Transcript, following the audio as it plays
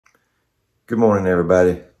Good morning,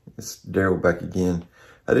 everybody. It's Daryl back again.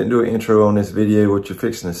 I didn't do an intro on this video. What you're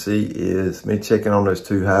fixing to see is me checking on those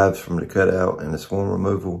two hives from the cutout and the swarm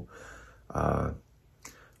removal.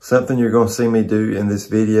 Something you're going to see me do in this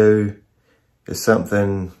video is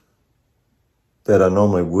something that I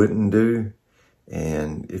normally wouldn't do.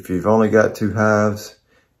 And if you've only got two hives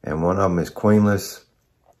and one of them is queenless,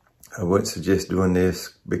 I wouldn't suggest doing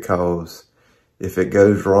this, because if it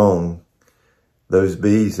goes wrong, those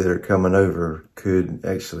bees that are coming over could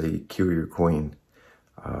actually kill your queen.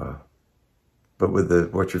 But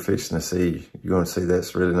with what you're fixing to see, you're going to see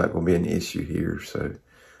that's really not going to be an issue here. So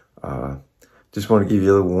just want to give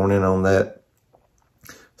you a little warning on that.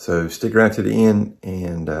 So stick around to the end,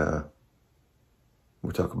 and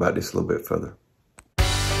we'll talk about this a little bit further.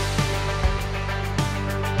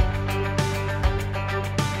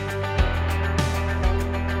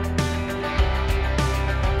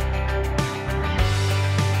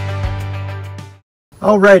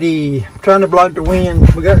 Alrighty, I'm trying to block the wind.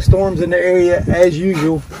 We got storms in the area as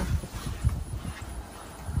usual,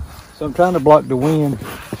 so I'm trying to block the wind.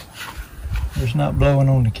 It's not blowing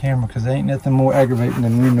on the camera because there ain't nothing more aggravating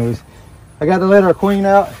than wind noise. I got to let our queen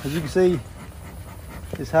out. As you can see,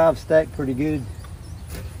 this hive stacked pretty good.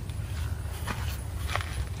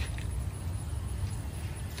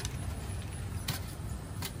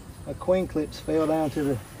 My queen clips fell down to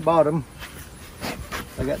the bottom.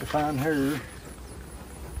 I got to find her.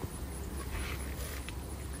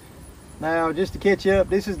 Now, just to catch you up,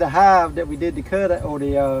 this is the hive that we did the cutout, or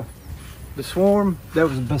the swarm that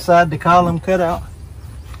was beside the column cutout.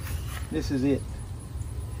 This is it.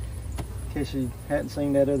 In case you hadn't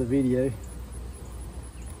seen that other video.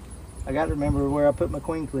 I got to remember where I put my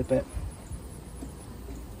queen clip at.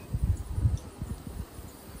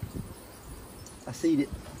 I seed it.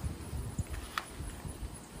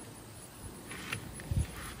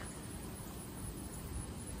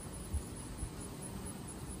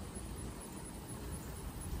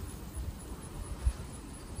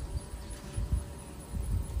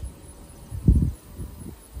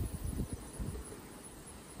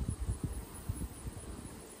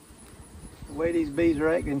 The way these bees are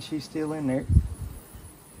acting, she's still in there.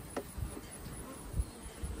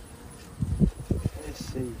 Let's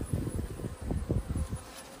see.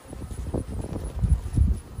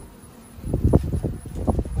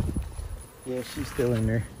 Yeah, she's still in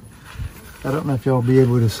there. I don't know if y'all will be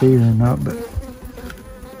able to see her or not, but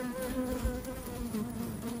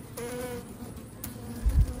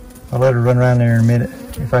I'll let her run around there in a minute.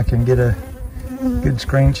 If I can get a good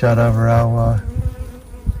screenshot of her, I'll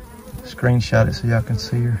screenshot it so y'all can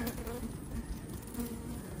see her.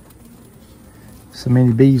 So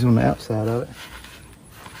many bees on the outside of it.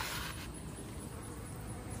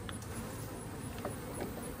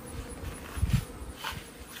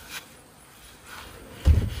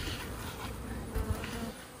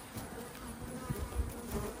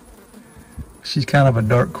 She's kind of a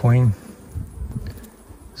dark queen,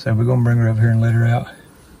 so we're gonna bring her over here and let her out.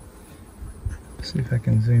 See if I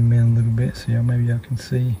can zoom in a little bit so y'all, maybe y'all can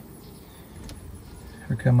see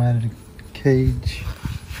her come out of the cage.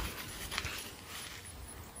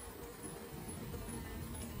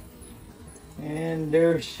 And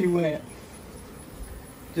there she went.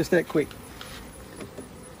 Just that quick.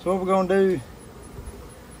 So what we're gonna do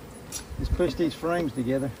is push these frames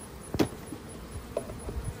together.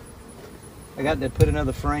 I got to put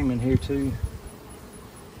another frame in here too.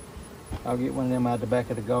 I'll get one of them out the back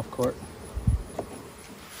of the golf cart.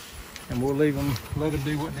 And we'll leave them, let them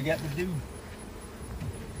do what they got to do.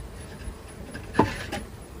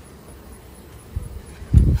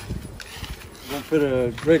 I'm gonna put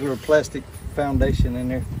a regular plastic foundation in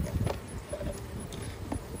there.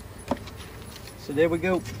 So there we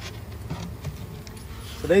go.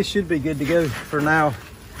 So they should be good to go for now.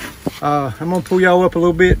 I'm gonna pull y'all up a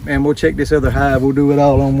little bit and we'll check this other hive. We'll do it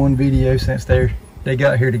all on one video since they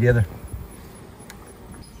got here together.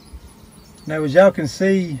 Now, as y'all can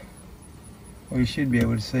see, or you should be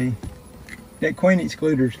able to see, that queen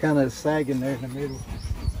excluder is kind of sagging there in the middle.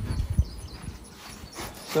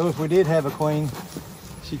 So if we did have a queen,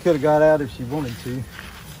 she could have got out if she wanted to.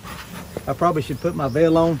 I probably should put my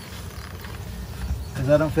veil on, because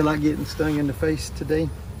I don't feel like getting stung in the face today.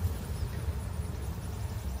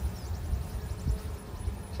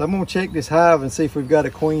 So I'm gonna check this hive and see if we've got a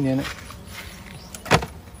queen in it.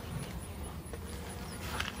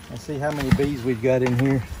 And see how many bees we've got in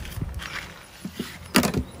here.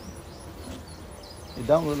 It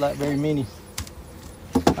don't look like very many.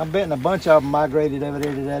 I'm betting a bunch of them migrated over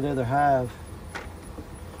there to that other hive.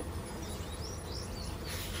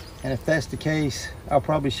 And if that's the case, I'll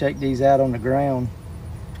probably shake these out on the ground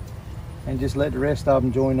and just let the rest of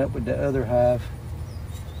them join up with the other hive.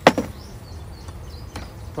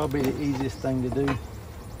 Probably the easiest thing to do.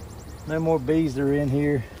 No more bees that are in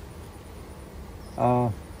here.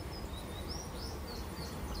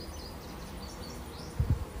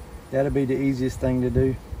 That'll be the easiest thing to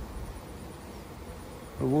do.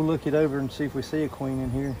 But we'll look it over and see if we see a queen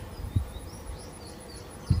in here.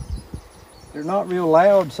 They're not real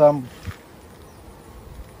loud, so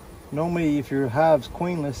normally if your hive's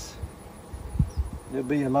queenless, there'll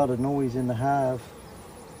be a lot of noise in the hive.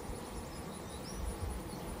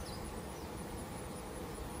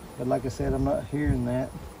 But like I said, I'm not hearing that.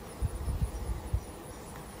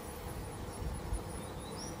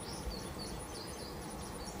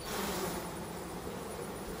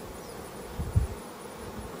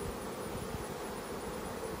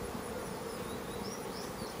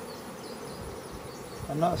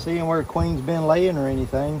 I'm not seeing where a queen's been laying or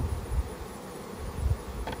anything.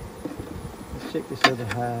 Let's check this other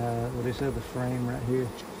hive, or this other frame right here.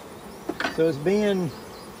 So it's been,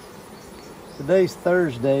 today's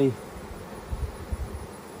Thursday.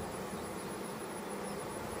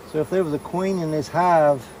 So if there was a queen in this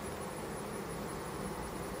hive,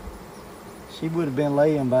 she would have been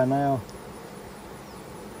laying by now.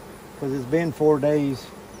 Because it's been 4 days.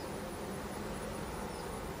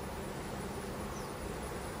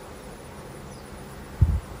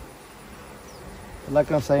 Like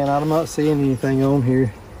I'm saying, I'm not seeing anything on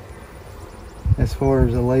here as far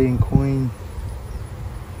as a laying queen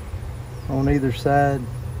on either side.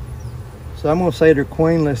 So I'm gonna say they're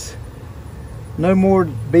queenless. No more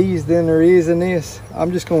bees than there is in this.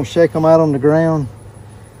 I'm just gonna shake them out on the ground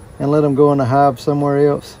and let them go in the hive somewhere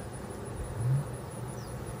else.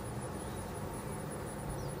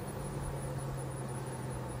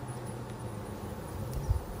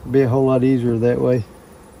 It'll be a whole lot easier that way.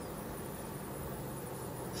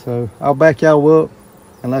 So I'll back y'all up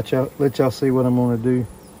and let y'all see what I'm gonna do.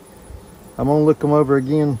 I'm gonna look them over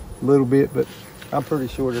again a little bit, but I'm pretty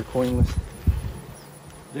sure they're queenless.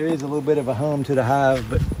 There is a little bit of a hum to the hive,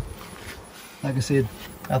 but like I said,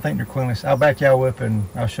 I think they're queenless. I'll back y'all up and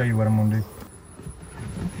I'll show you what I'm gonna do.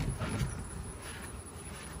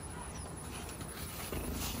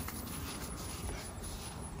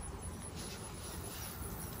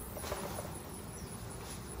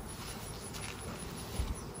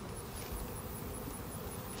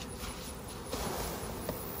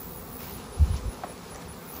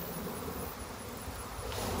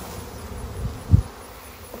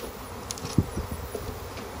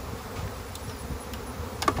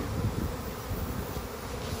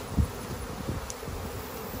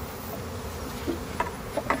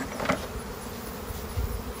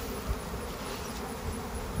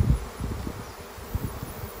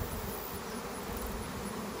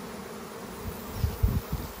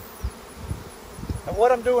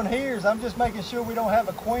 What I'm doing here is I'm just making sure we don't have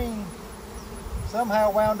a queen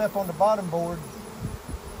somehow wound up on the bottom board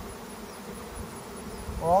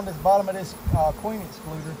or on this bottom of this queen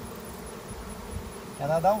excluder.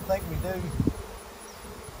 And I don't think we do,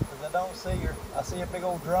 because I don't see her. I see a big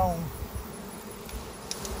old drone.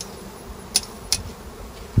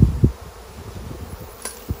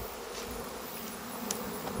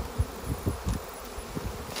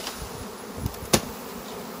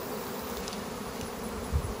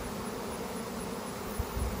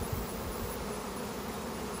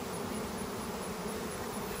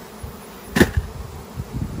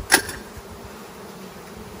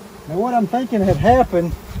 Now what I'm thinking had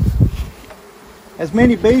happened, as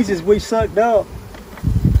many bees as we sucked up,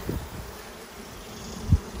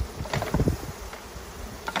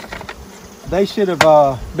 they should have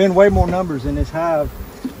been way more numbers in this hive.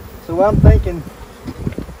 So I'm thinking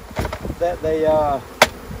that they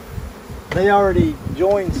already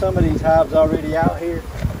joined some of these hives already out here.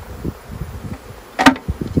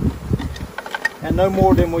 And no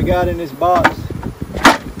more than we got in this box.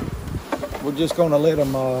 We're just going to let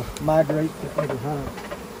them migrate to other hives.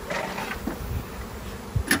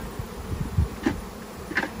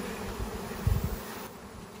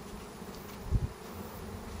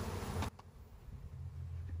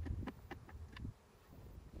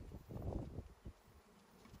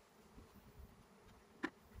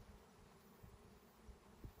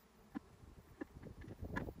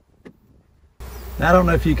 Now, I don't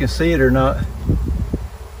know if you can see it or not,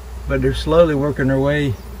 but they're slowly working their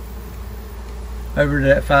way over to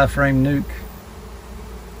that 5-frame nuke.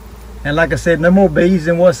 And like I said, no more bees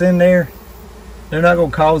than what's in there. They're not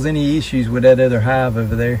going to cause any issues with that other hive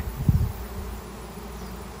over there.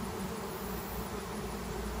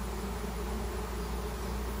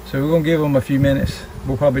 So we're going to give them a few minutes.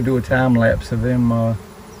 We'll probably do a time lapse of them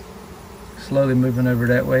slowly moving over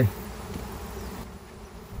that way.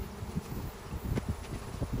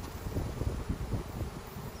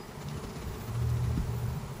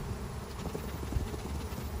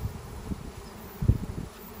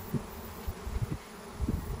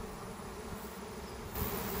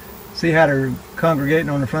 See how they're congregating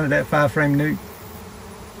on the front of that 5-frame nuke?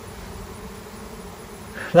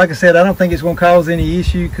 Like I said, I don't think it's going to cause any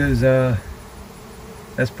issue because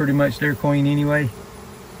that's pretty much their queen anyway.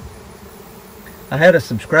 I had a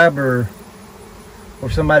subscriber or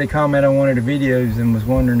somebody comment on one of the videos and was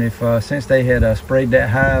wondering if since they had sprayed that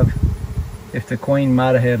hive, if the queen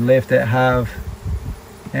might have had left that hive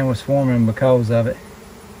and was swarming because of it.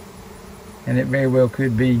 And it very well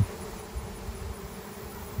could be.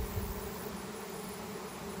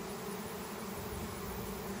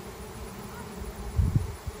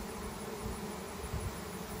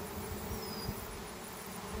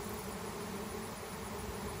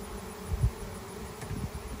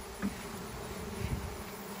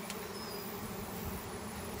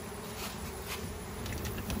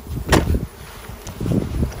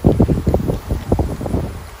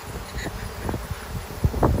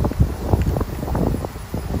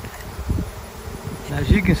 As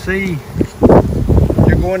you can see,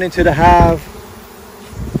 you're going into the hive.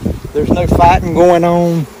 There's no fighting going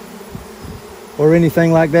on or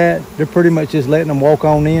anything like that. They're pretty much just letting them walk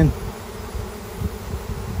on in.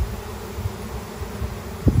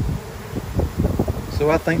 So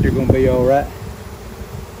I think they're going to be all right.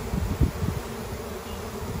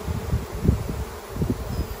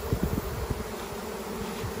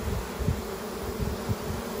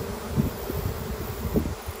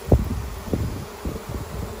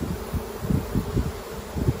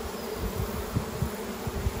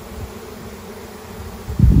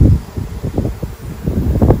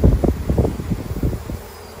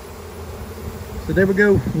 So there we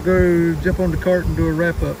go. We'll go jump on the cart and do a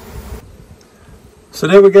wrap up. So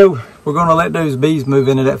there we go. We're going to let those bees move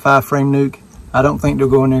into that 5-frame nuke. I don't think they'll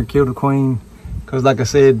go in there and kill the queen because, like I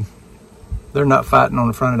said, they're not fighting on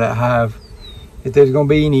the front of that hive. If there's going to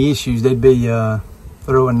be any issues, they'd be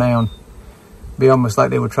throwing down. Be almost like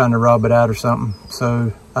they were trying to rob it out or something.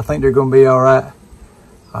 So I think they're going to be all right.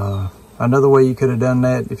 Another way you could have done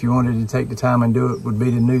that if you wanted to take the time and do it would be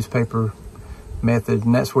the newspaper method,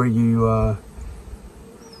 and that's where you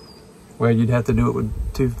you'd have to do it with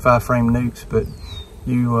 2 5-frame nukes. But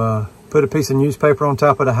you put a piece of newspaper on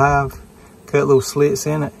top of the hive, cut little slits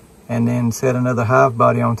in it, and then set another hive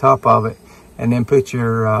body on top of it, and then put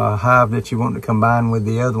your hive that you want to combine with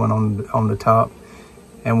the other one on the top.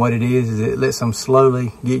 And what it is it lets them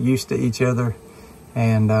slowly get used to each other,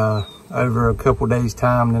 and over a couple days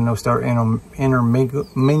time, then they'll start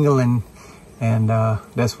intermingling, and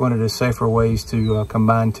that's one of the safer ways to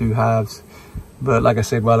combine 2 hives. But like I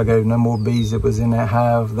said a while ago, no more bees that was in that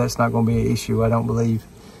hive. That's not going to be an issue, I don't believe.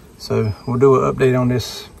 So we'll do an update on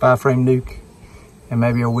this 5-frame nuke in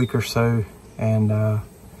maybe a week or so, and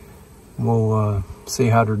we'll see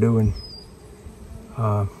how they're doing.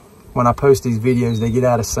 When I post these videos, they get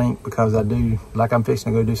out of sync because I'm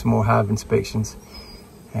fixing to go do some more hive inspections,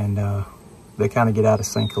 and they kind of get out of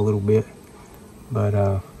sync a little bit. But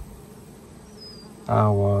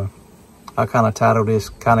I'll kind of title this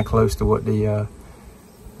kind of close to what the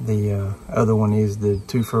other one is, the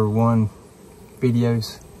 2-for-1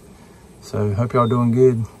 videos. So hope y'all doing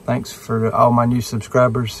good. Thanks for all my new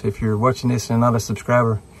subscribers. If you're watching this and not a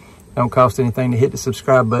subscriber, don't cost anything to hit the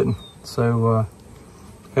subscribe button. So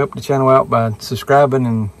help the channel out by subscribing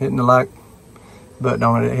and hitting the like button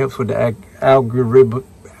on it. It helps with the algorithms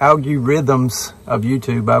of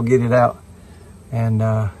YouTube. I'll get it out, and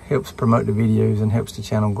helps promote the videos and helps the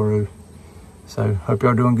channel grow. So hope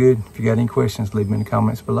y'all doing good. If you got any questions, leave them in the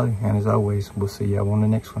comments below. And as always, we'll see y'all on the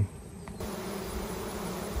next one.